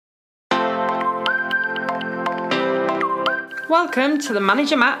Welcome to the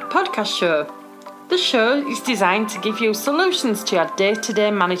Manager Matt podcast show. The show is designed to give you solutions to your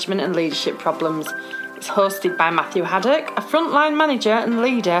day-to-day management and leadership problems. It's hosted by Matthew Haddock, a frontline manager and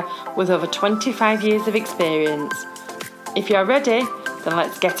leader with over 25 years of experience. If you're ready, then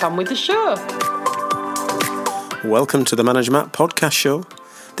let's get on with the show. Welcome to the Manager Matt podcast show.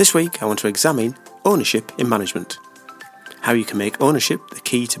 This week I want to examine ownership in management. How you can make ownership the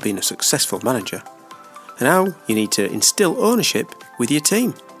key to being a successful manager. And how you need to instill ownership with your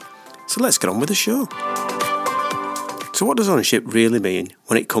team. So let's get on with the show. So what does ownership really mean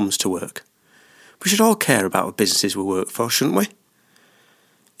when it comes to work? We should all care about the businesses we work for, shouldn't we?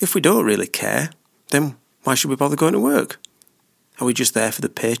 If we don't really care, then why should we bother going to work? Are we just there for the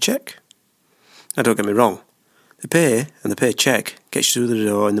paycheck? Now don't get me wrong, the pay and the paycheck gets you through the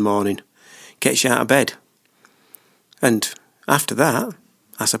door in the morning, gets you out of bed. And after that,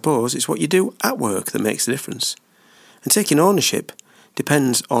 I suppose it's what you do at work that makes the difference. And taking ownership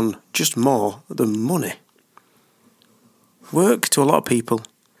depends on just more than money. Work, to a lot of people,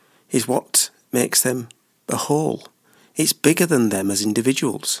 is what makes them a whole. It's bigger than them as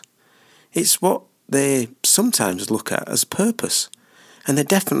individuals. It's what they sometimes look at as purpose, and they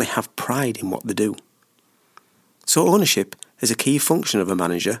definitely have pride in what they do. So ownership is a key function of a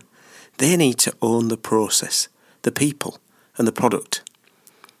manager. They need to own the process, the people, and the product.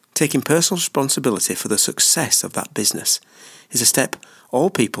 Taking personal responsibility for the success of that business is a step all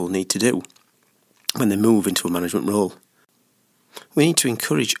people need to do when they move into a management role. We need to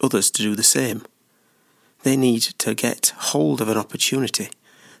encourage others to do the same. They need to get hold of an opportunity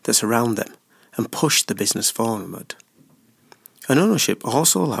that's around them and push the business forward. And ownership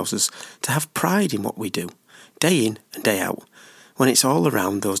also allows us to have pride in what we do, day in and day out, when it's all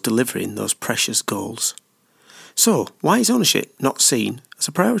around those delivering those precious goals. So, why is ownership not seen as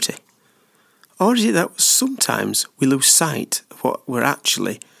a priority? Or is it that sometimes we lose sight of what we're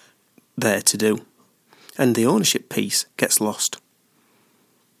actually there to do, and the ownership piece gets lost?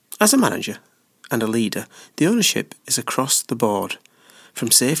 As a manager and a leader, the ownership is across the board,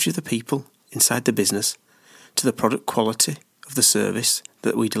 from safety of the people inside the business, to the product quality of the service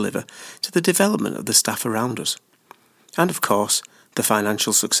that we deliver, to the development of the staff around us, and of course, the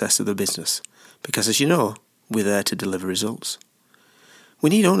financial success of the business, because as you know, we're there to deliver results. We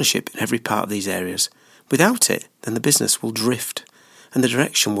need ownership in every part of these areas. Without it, then the business will drift and the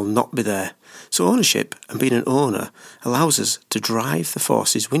direction will not be there. So ownership and being an owner allows us to drive the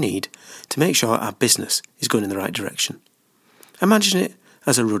forces we need to make sure our business is going in the right direction. Imagine it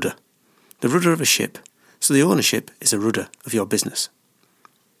as a rudder, the rudder of a ship. So the ownership is a rudder of your business.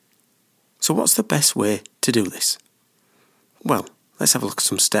 So what's the best way to do this? Well, let's have a look at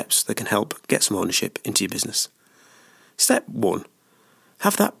some steps that can help get some ownership into your business. Step 1.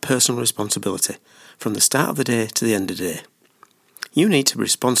 Have that personal responsibility from the start of the day to the end of the day. You need to be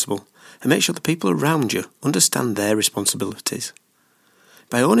responsible and make sure the people around you understand their responsibilities.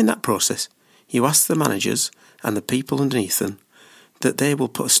 By owning that process, you ask the managers and the people underneath them that they will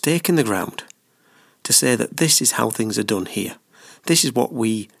put a stake in the ground to say that this is how things are done here. This is what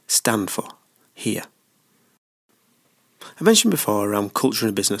we stand for here. I mentioned before around culture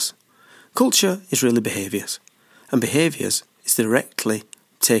in a business. Culture is really behaviours, and behaviours is directly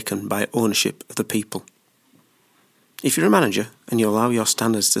taken by ownership of the people. If you're a manager and you allow your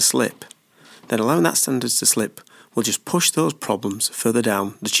standards to slip, then allowing that standards to slip will just push those problems further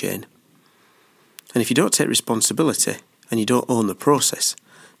down the chain. And if you don't take responsibility and you don't own the process,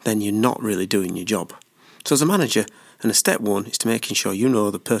 then you're not really doing your job. So as a manager, and step 1 is to making sure you know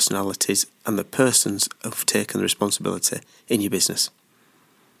the personalities and the persons who've taken the responsibility in your business.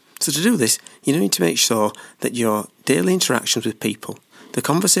 So to do this, you need to make sure that your daily interactions with people, the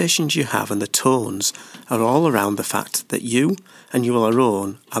conversations you have and the tones are all around the fact that you and you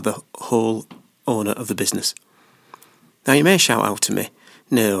alone are the whole owner of the business. Now you may shout out to me,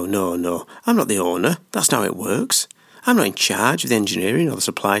 No, I'm not the owner, that's not how it works. I'm not in charge of the engineering or the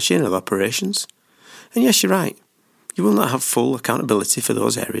supply chain or the operations. And yes, you're right. You will not have full accountability for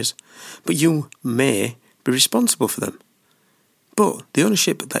those areas, but you may be responsible for them. But the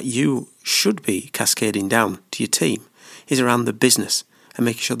ownership that you should be cascading down to your team is around the business and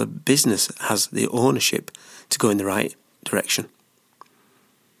making sure the business has the ownership to go in the right direction.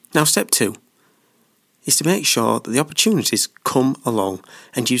 Now, step 2 is to make sure that the opportunities come along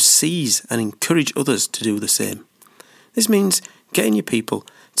and you seize and encourage others to do the same. This means getting your people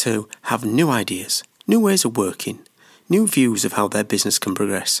to have new ideas, new ways of working, new views of how their business can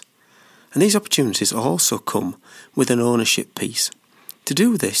progress. And these opportunities also come with an ownership piece. To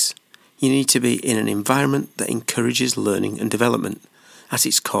do this, you need to be in an environment that encourages learning and development at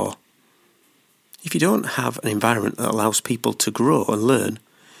its core. If you don't have an environment that allows people to grow and learn,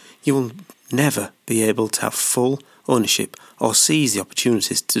 you will never be able to have full ownership or seize the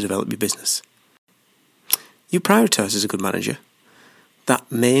opportunities to develop your business. You prioritise as a good manager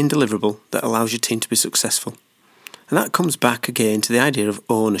that main deliverable that allows your team to be successful. And that comes back again to the idea of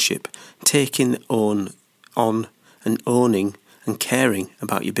ownership, taking on and owning and caring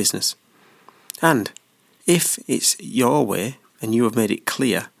about your business. And if it's your way and you have made it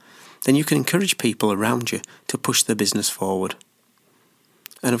clear, then you can encourage people around you to push their business forward.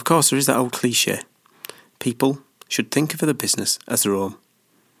 And of course, there is that old cliche. People should think of the business as their own.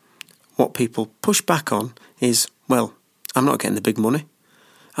 What people push back on is, well, I'm not getting the big money.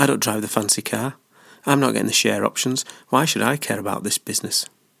 I don't drive the fancy car. I'm not getting the share options. Why should I care about this business?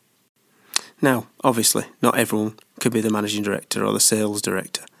 Now, obviously, not everyone could be the managing director or the sales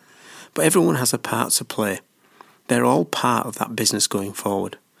director, but everyone has a part to play. They're all part of that business going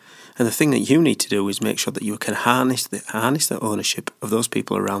forward. And the thing that you need to do is make sure that you can harness the ownership of those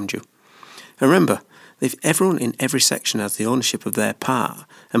people around you. And remember, if everyone in every section has the ownership of their part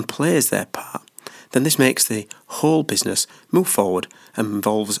and plays their part, then this makes the whole business move forward and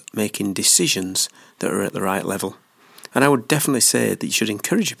involves making decisions that are at the right level. And I would definitely say that you should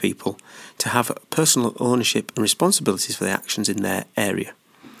encourage your people to have personal ownership and responsibilities for the actions in their area.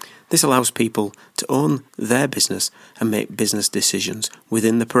 This allows people to own their business and make business decisions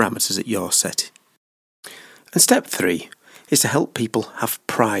within the parameters that you're set. And step 3 is to help people have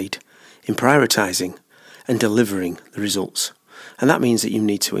pride in prioritising and delivering the results. And that means that you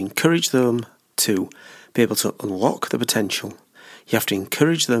need to encourage them to be able to unlock the potential. You have to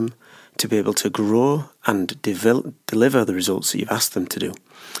encourage them to be able to grow and deliver the results that you've asked them to do.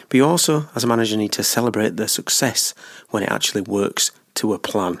 But you also, as a manager, need to celebrate their success when it actually works to a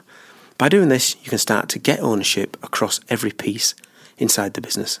plan. By doing this, you can start to get ownership across every piece inside the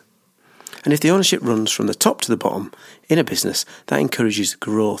business. And if the ownership runs from the top to the bottom in a business, that encourages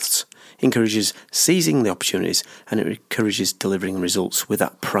growths, encourages seizing the opportunities, and it encourages delivering results with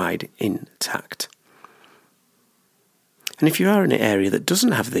that pride intact. And if you are in an area that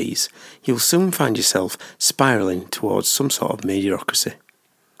doesn't have these, you'll soon find yourself spiralling towards some sort of mediocrity.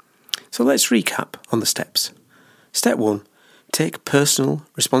 So let's recap on the steps. Step 1, take personal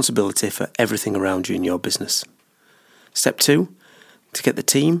responsibility for everything around you in your business. Step 2, to get the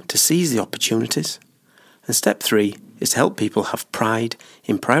team to seize the opportunities. And step 3 is to help people have pride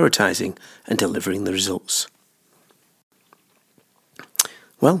in prioritising and delivering the results.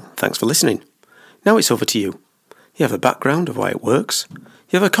 Well, thanks for listening. Now it's over to you. You have a background of why it works.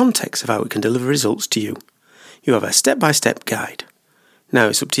 You have a context of how it can deliver results to you. You have a step-by-step guide. Now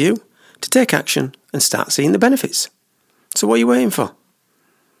it's up to you to take action and start seeing the benefits. So what are you waiting for?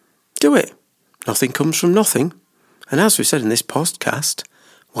 Do it. Nothing comes from nothing. And as we said in this podcast,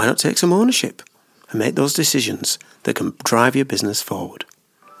 why not take some ownership and make those decisions that can drive your business forward?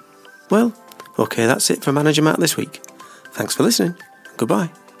 Well, okay, that's it for Manager Matt this week. Thanks for listening.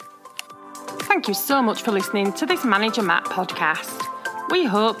 Goodbye. Thank you so much for listening to this Manager Matt podcast. We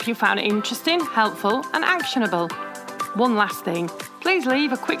hope you found it interesting, helpful and actionable. One last thing, please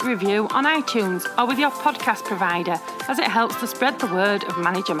leave a quick review on iTunes or with your podcast provider, as it helps to spread the word of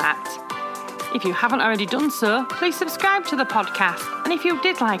Manager Matt. If you haven't already done so, please subscribe to the podcast, and if you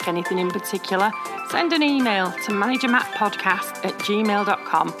did like anything in particular, send an email to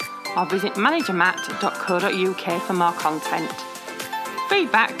managermattpodcast@gmail.com or visit managermatt.co.uk for more content.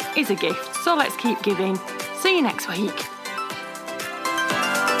 Feedback is a gift, so let's keep giving. See you next week.